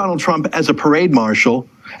 Here's Donald Trump as a parade marshal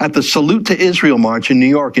at the Salute to Israel March in New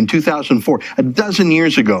York in 2004, a dozen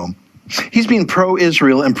years ago. He's been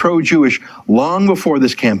pro-Israel and pro-Jewish long before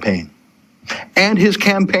this campaign. And his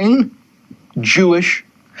campaign? Jewish.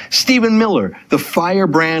 Stephen Miller, the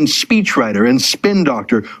firebrand speechwriter and spin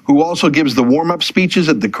doctor who also gives the warm-up speeches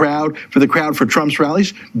at the crowd for Trump's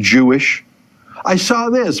rallies, Jewish. I saw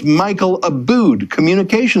this, Michael Abood,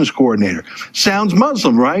 communications coordinator. Sounds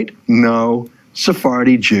Muslim, right? No,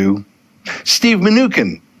 Sephardi Jew. Steve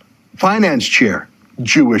Mnuchin, finance chair,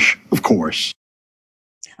 Jewish, of course.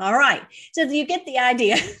 All right. So you get the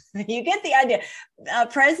idea.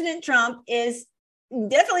 President Trump is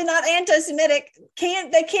definitely not anti-Semitic.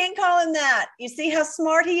 They can't call him that. You see how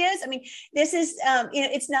smart he is? I mean, this is,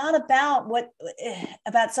 it's not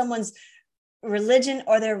about someone's religion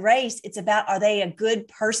or their race. It's about, are they a good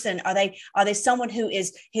person? Are they someone who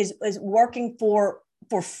is working for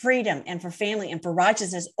freedom and for family and for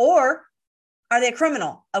righteousness, or are they a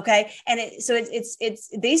criminal? Okay. And it's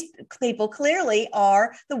these people clearly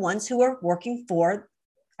are the ones who are working for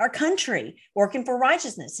our country, working for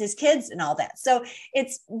righteousness, his kids and all that. So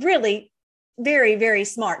it's really very, very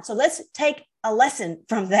smart. So let's take a lesson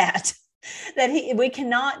from that. We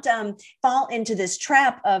cannot fall into this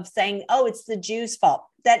trap of saying, oh, it's the Jews' fault.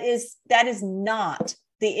 That is not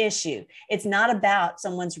the issue. It's not about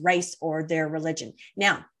someone's race or their religion.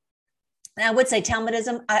 Now, I would say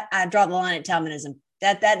Talmudism, I draw the line at Talmudism.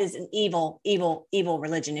 That is an evil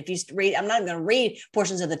religion. If you read, I'm not going to read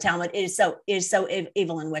portions of the Talmud. It is so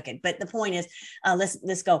evil and wicked. But the point is,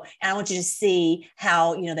 let's go. And I want you to see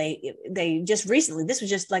how, they just recently, this was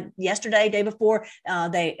just like yesterday, day before,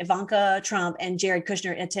 Ivanka Trump and Jared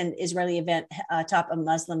Kushner attend Israeli event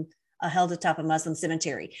held atop a Muslim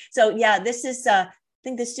cemetery. So yeah, this is, I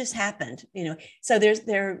think this just happened, so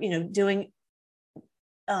they're doing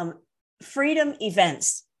freedom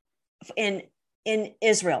events in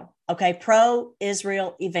Israel. Okay.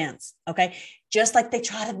 Pro-Israel events. Okay. Just like they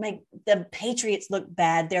try to make the patriots look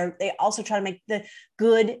bad, they also try to make the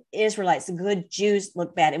good Israelites, the good Jews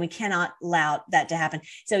look bad, and we cannot allow that to happen.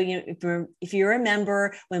 So, if you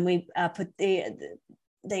remember when we put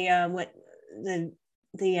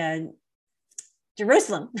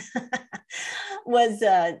Jerusalem was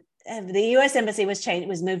the U.S. embassy was changed; it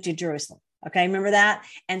was moved to Jerusalem. Okay, remember that?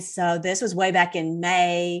 And so this was way back in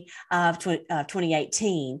May of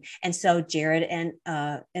 2018. And so Jared and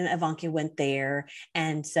Ivanka went there.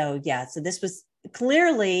 And so, so this was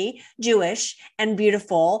clearly Jewish and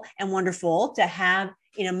beautiful and wonderful to have,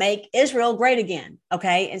 make Israel great again.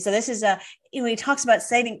 Okay. And so this is when he talks about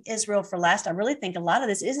saving Israel for last, I really think a lot of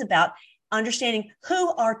this is about understanding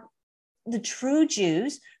who are the true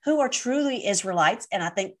Jews, who are truly Israelites. And I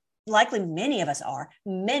think likely many of us are,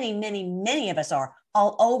 many of us are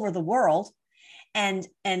all over the world. And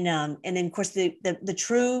then of course the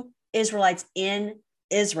true Israelites in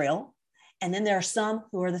Israel. And then there are some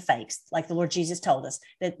who are the fakes, like the Lord Jesus told us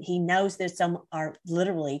that he knows that some are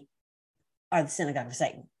literally the synagogue of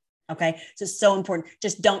Satan. Okay. So it's so important.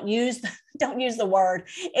 Just don't use the word.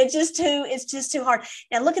 It's just too hard.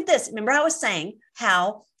 Now look at this. Remember I was saying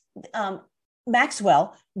how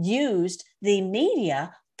Maxwell used the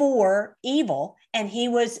media for evil, and he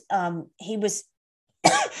was that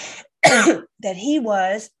he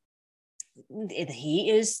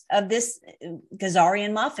is of this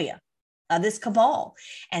Khazarian mafia, of this cabal,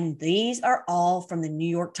 and these are all from the New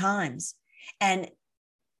York Times. And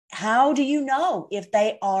how do you know if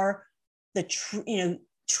they are the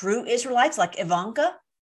true Israelites like Ivanka,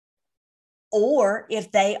 or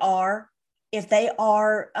if they are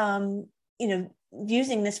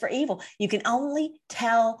using this for evil? You can only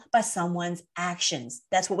tell by someone's actions.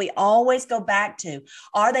 That's what we always go back to.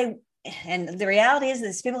 Are they? And the reality is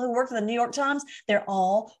these people who work for the New York Times, they're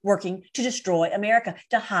all working to destroy America,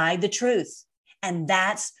 to hide the truth. And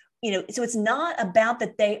that's, so it's not about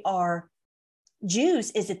that they are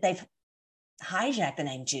Jews, is that they've hijacked the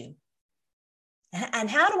name Jew. And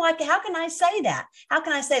how can I say that? How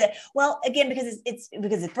can I say that? Well, again, because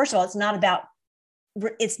first of all, it's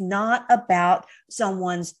not about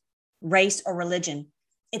someone's race or religion.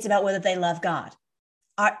 It's about whether they love God.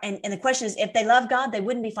 And the question is, if they love God, they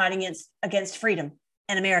wouldn't be fighting against freedom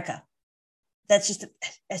in America. That's just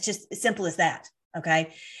as simple as that.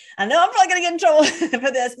 Okay. I know I'm probably going to get in trouble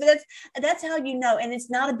for this, but that's how you know. And it's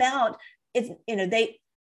not about do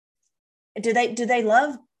they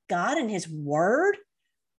love God and his word?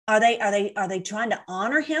 Are they trying to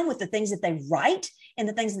honor him with the things that they write and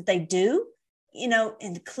the things that they do?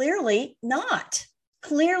 And clearly not.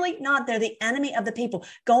 They're the enemy of the people.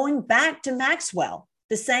 Going back to Maxwell,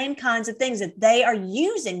 the same kinds of things that they are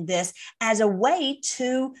using this as a way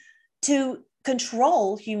to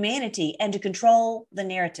control humanity and to control the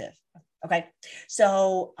narrative. Okay.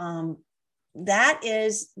 So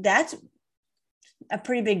that's a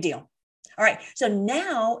pretty big deal. All right. So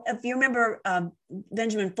now, if you remember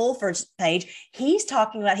Benjamin Fulford's page, he's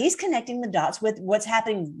connecting the dots with what's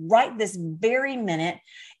happening right this very minute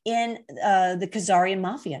in the Khazarian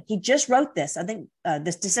Mafia. He just wrote this, I think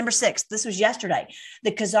this December 6th. This was yesterday.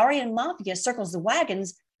 The Khazarian Mafia circles the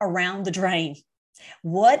wagons around the drain.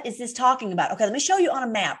 What is this talking about? Okay, let me show you on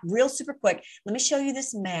a map real super quick. Let me show you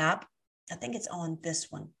this map. I think it's on this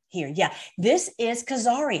one here. Yeah, this is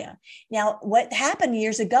Khazaria. Now, what happened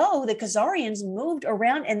years ago, the Khazarians moved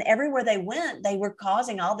around, and everywhere they went, they were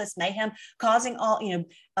causing all this mayhem, causing all,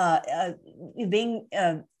 being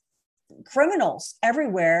criminals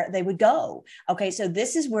everywhere they would go. Okay, so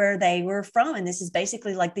this is where they were from, and this is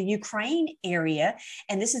basically like the Ukraine area,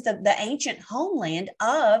 and this is the ancient homeland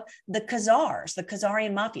of the Khazars, the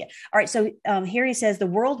Khazarian Mafia. All right, so here he says the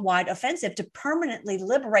worldwide offensive to permanently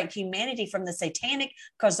liberate humanity from the satanic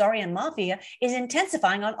Khazarian Mafia is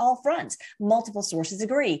intensifying on all fronts. Multiple sources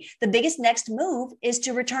agree. The biggest next move is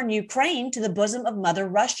to return Ukraine to the bosom of Mother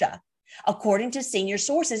Russia, according to senior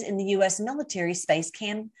sources in the U.S. military space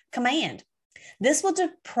command. This will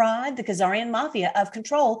deprive the Khazarian Mafia of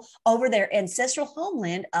control over their ancestral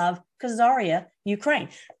homeland of Khazaria, Ukraine.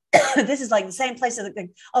 This is like the same place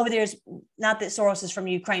over there is, not that Soros is from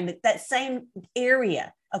Ukraine, but that same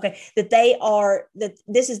area. Okay, that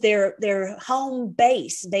this is their home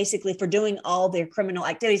base basically for doing all their criminal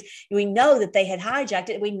activities. We know that they had hijacked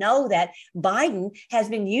it. We know that Biden has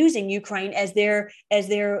been using Ukraine as their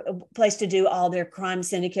place to do all their crime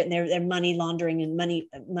syndicate and their money laundering and money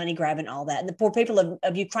grabbing, all that. And the poor people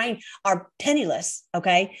of Ukraine are penniless.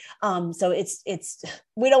 Okay, so it's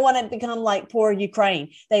we don't want to become like poor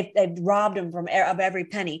Ukraine. They've robbed them of every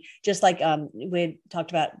penny, just like we had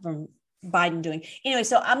talked about from Biden doing? Anyway,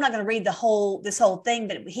 so I'm not going to read this whole thing,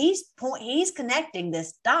 but he's connecting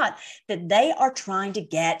this dot that they are trying to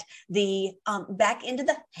get the back into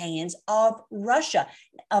the hands of Russia.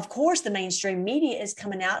 Of course, the mainstream media is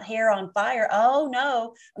coming out hair on fire. Oh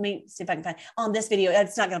no, let me see if I can find on this video.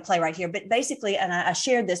 It's not going to play right here, but basically, and I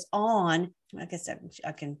shared this on. I guess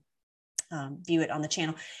I can view it on the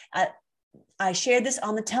channel. I shared this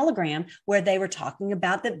on the Telegram where they were talking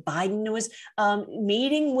about that Biden was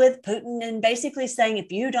meeting with Putin and basically saying,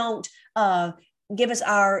 if you don't give us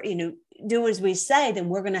our, do as we say, then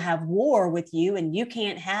we're going to have war with you, and you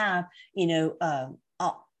can't have, you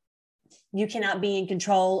cannot be in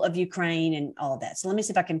control of Ukraine and all of that. So let me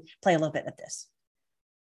see if I can play a little bit of this.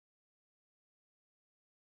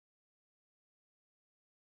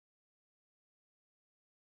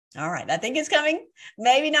 All right, I think it's coming.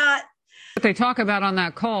 Maybe not. What they talk about on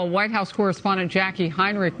that call, White House correspondent Jackie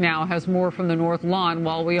Heinrich now has more from the North Lawn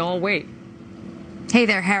while we all wait. Hey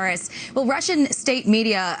there, Harris. Well, Russian state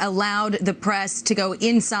media allowed the press to go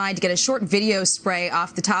inside to get a short video spray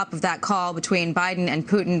off the top of that call between Biden and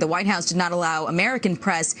Putin. The White House did not allow American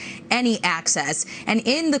press any access. And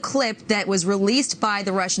in the clip that was released by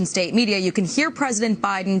the Russian state media, you can hear President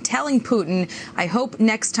Biden telling Putin, I hope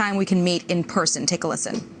next time we can meet in person. Take a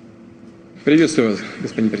listen. Приветствую вас,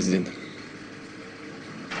 господин президент.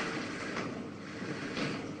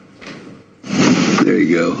 There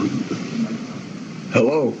you go.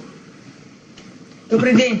 Hello.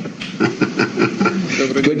 Добрый день.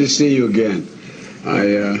 Good to see you again.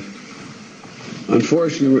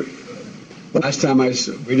 Unfortunately, last time we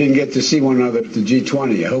didn't get to see one another at the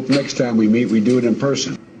G20. I hope next time we meet, we do it in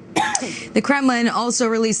person. The Kremlin also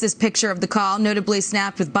released this picture of the call, notably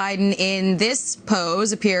snapped with Biden in this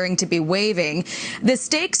pose, appearing to be waving. The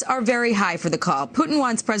stakes are very high for the call. Putin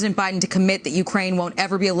wants President Biden to commit that Ukraine won't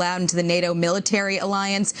ever be allowed into the NATO military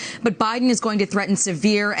alliance, but Biden is going to threaten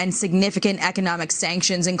severe and significant economic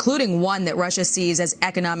sanctions, including one that Russia sees as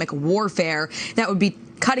economic warfare. That would be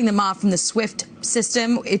cutting them off from the SWIFT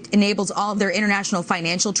system. It enables all of their international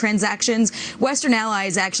financial transactions. Western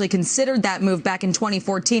allies actually considered that move back in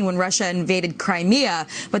 2014 when Russia invaded Crimea,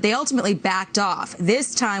 but they ultimately backed off.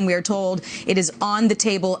 This time, we are told it is on the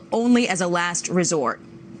table only as a last resort.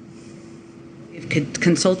 We've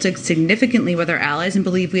consulted significantly with our allies and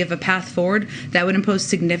believe we have a path forward that would impose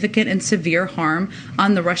significant and severe harm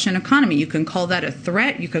on the Russian economy. You can call that a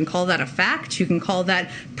threat, you can call that a fact, you can call that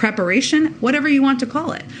preparation, whatever you want to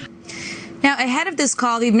call it. Now, ahead of this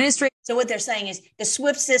call, the administration. So what they're saying is the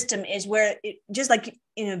SWIFT system is where, just like,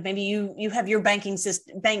 maybe you have your banking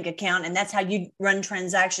system, bank account, and that's how you run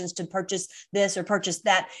transactions to purchase this or purchase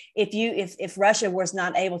that. If Russia was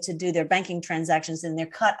not able to do their banking transactions, then they're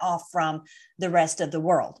cut off from the rest of the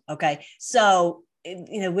world. Okay. So,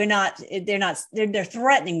 they're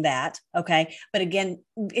threatening that. Okay. But again,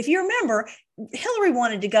 if you remember, Hillary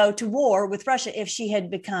wanted to go to war with Russia if she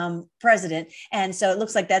had become president. And so it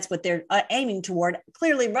looks like that's what they're aiming toward.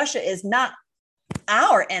 Clearly, Russia is not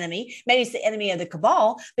our enemy. Maybe it's the enemy of the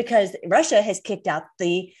cabal, because Russia has kicked out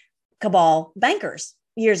the cabal bankers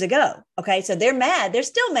years ago. Okay. So they're mad. They're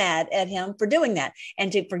still mad at him for doing that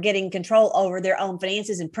and for getting control over their own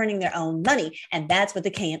finances and printing their own money. And that's what they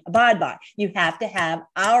can't abide by. You have to have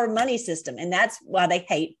our money system. And that's why they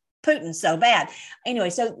hate Putin so bad. Anyway,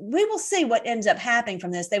 so we will see what ends up happening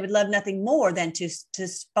from this. They would love nothing more than to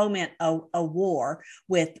foment a war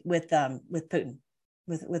with Putin,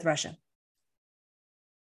 with Russia.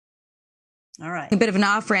 All right. A bit of an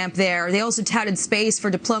off-ramp there. They also touted space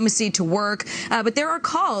for diplomacy to work, but there are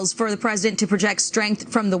calls for the president to project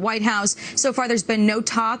strength from the White House. So far, there's been no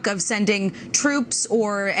talk of sending troops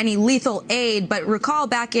or any lethal aid. But recall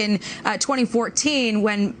back in 2014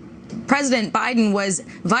 when President Biden was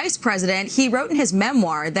vice president, he wrote in his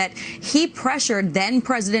memoir that he pressured then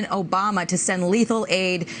President Obama to send lethal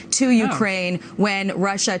aid to Ukraine when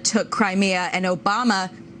Russia took Crimea, and Obama,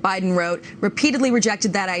 Biden wrote, repeatedly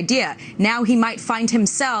rejected that idea. Now he might find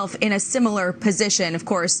himself in a similar position. Of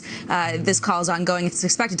course, this call is ongoing. It's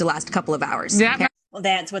expected to last a couple of hours. Yeah. Well,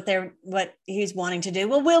 that's what he's wanting to do.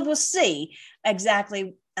 Well, we'll see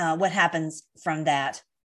exactly what happens from that.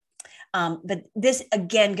 But this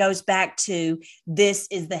again goes back to, this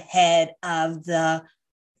is the head of the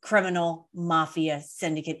criminal mafia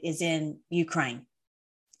syndicate is in Ukraine.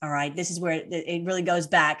 All right. This is where it really goes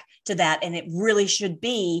back to that. And it really should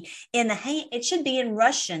be it should be in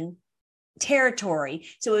Russian territory.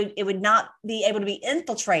 So it would not be able to be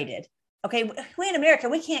infiltrated. Okay. We in America,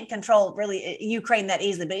 we can't control really Ukraine that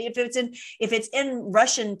easily. But if it's in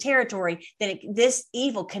Russian territory, then this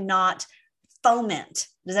evil cannot foment.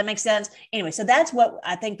 Does that make sense? Anyway, so that's what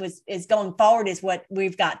I think is going forward, is what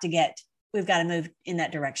we've got to get we've got to move in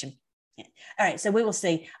that direction. All right, so we will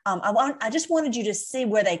see. I just wanted you to see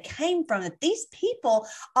where they came from, that these people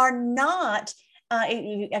are not,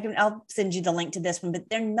 I'll send you the link to this one, but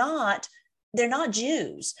they're not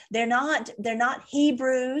Jews. They're not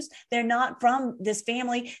Hebrews. They're not from this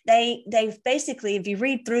family. They basically, if you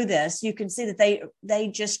read through this, you can see that they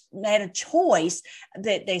just made a choice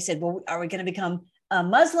that they said, well, are we going to become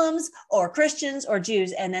Muslims or Christians or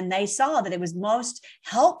Jews? And then they saw that it was most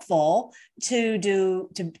helpful to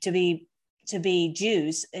be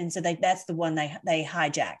Jews. And so that's the one they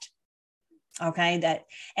hijacked. Okay,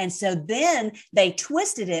 and so then they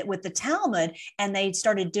twisted it with the Talmud, and they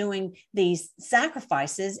started doing these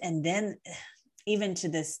sacrifices, and then even to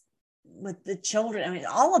this with the children. I mean,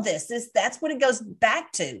 all of that's what it goes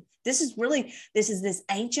back to. This is this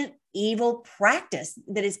ancient evil practice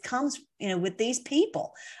that comes, with these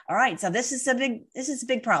people. All right, so this is a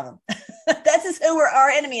big problem. This is who our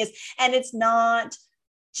enemy is, and it's not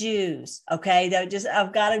Jews. Okay. I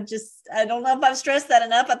don't know if I've stressed that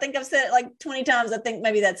enough. I think I've said it like 20 times. I think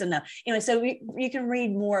maybe that's enough. Anyway, so you can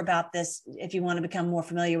read more about this if you want to become more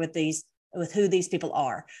familiar with who these people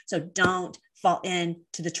are. So don't fall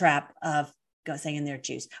into the trap of saying they're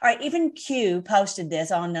Jews. All right. Even Q posted this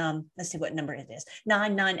on, let's see what number it is,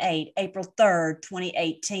 998, April 3rd,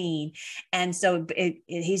 2018. And so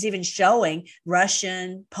he's even showing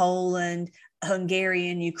Russian, Poland,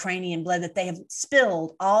 Hungarian, Ukrainian blood, that they have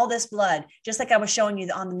spilled all this blood, just like I was showing you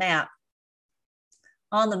on the map.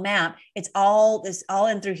 On the map, it's all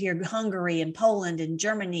in through here, Hungary and Poland and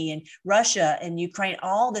Germany and Russia and Ukraine,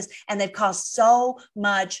 all this, and they've caused so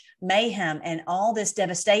much mayhem and all this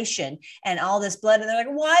devastation and all this blood. And they're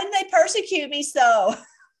like, why did they persecute me so?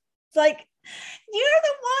 It's like, you're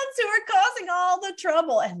the ones who are causing all the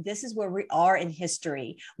trouble. And this is where we are in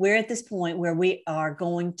history. We're at this point where we are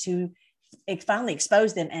going to finally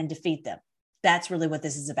expose them and defeat them. That's really what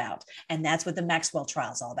this is about. And that's what the Maxwell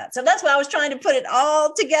trial is all about. So that's why I was trying to put it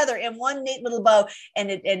all together in one neat little bow,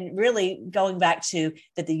 and really going back to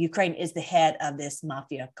that the Ukraine is the head of this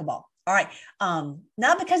mafia cabal. All right.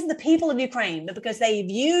 Not because of the people of Ukraine, but because they've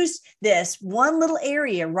used this one little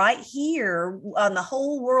area right here on the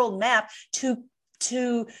whole world map to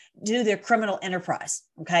do their criminal enterprise.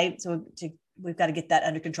 Okay. So we've got to get that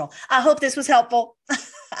under control. I hope this was helpful.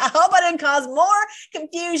 I hope I didn't cause more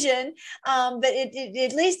confusion, but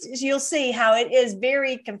at least you'll see how it is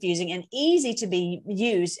very confusing and easy to be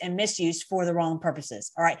used and misused for the wrong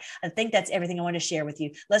purposes. All right. I think that's everything I want to share with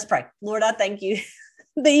you. Let's pray. Lord, I thank you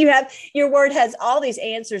that your word has all these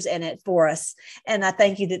answers in it for us. And I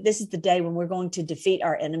thank you that this is the day when we're going to defeat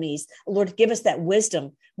our enemies. Lord, give us that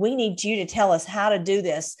wisdom. We need you to tell us how to do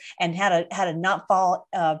this and how to not fall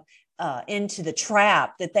into the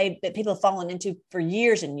trap that people have fallen into for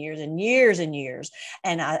years and years and years and years.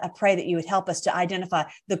 And I pray that you would help us to identify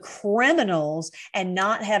the criminals and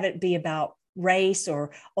not have it be about race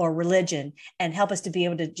or religion, and help us to be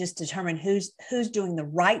able to just determine who's doing the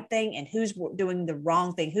right thing and who's doing the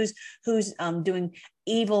wrong thing, who's doing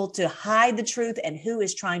evil to hide the truth and who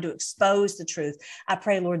is trying to expose the truth. I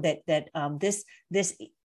pray, Lord, that this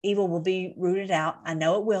evil will be rooted out. I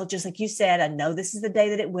know it will, just like you said. I know this is the day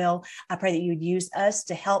that it will. I pray that you would use us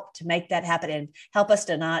to help to make that happen, and help us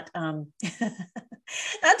to not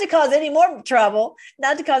not to cause any more trouble,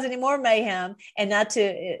 not to cause any more mayhem, and not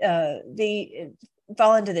to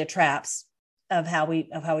fall into their traps of how we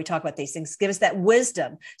talk about these things. Give us that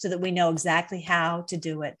wisdom so that we know exactly how to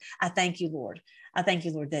do it. I thank you, Lord. I thank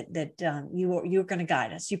you, Lord, that you're going to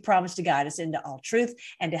guide us. You promised to guide us into all truth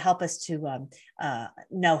and to help us to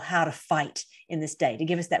know how to fight in this day, to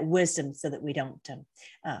give us that wisdom so that we don't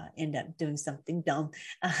end up doing something dumb.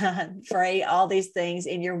 Pray all these things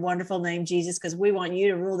in your wonderful name, Jesus, because we want you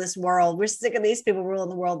to rule this world. We're sick of these people ruling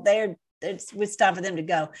the world. It's time for them to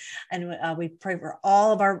go. And we pray for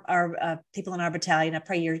all of our people in our battalion. I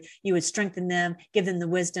pray you would strengthen them, give them the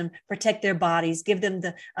wisdom, protect their bodies, give them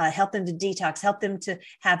help them to detox, help them to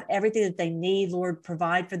have everything that they need. Lord,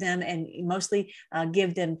 provide for them, and mostly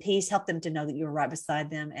give them peace. Help them to know that you're right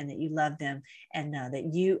beside them and that you love them, and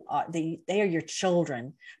that they are your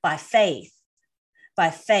children by faith.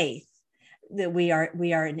 By faith. That we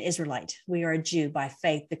are an Israelite. We are a Jew by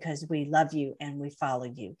faith because we love you and we follow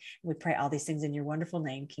you. We pray all these things in your wonderful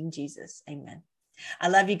name, King Jesus. Amen. I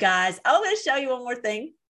love you guys. I'm going to show you one more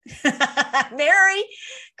thing. Merry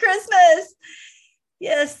Christmas.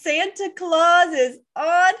 Yes, Santa Claus is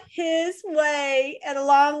on his way, and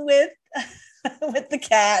along with the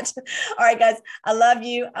cat. All right, guys, I love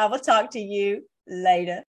you. I will talk to you later.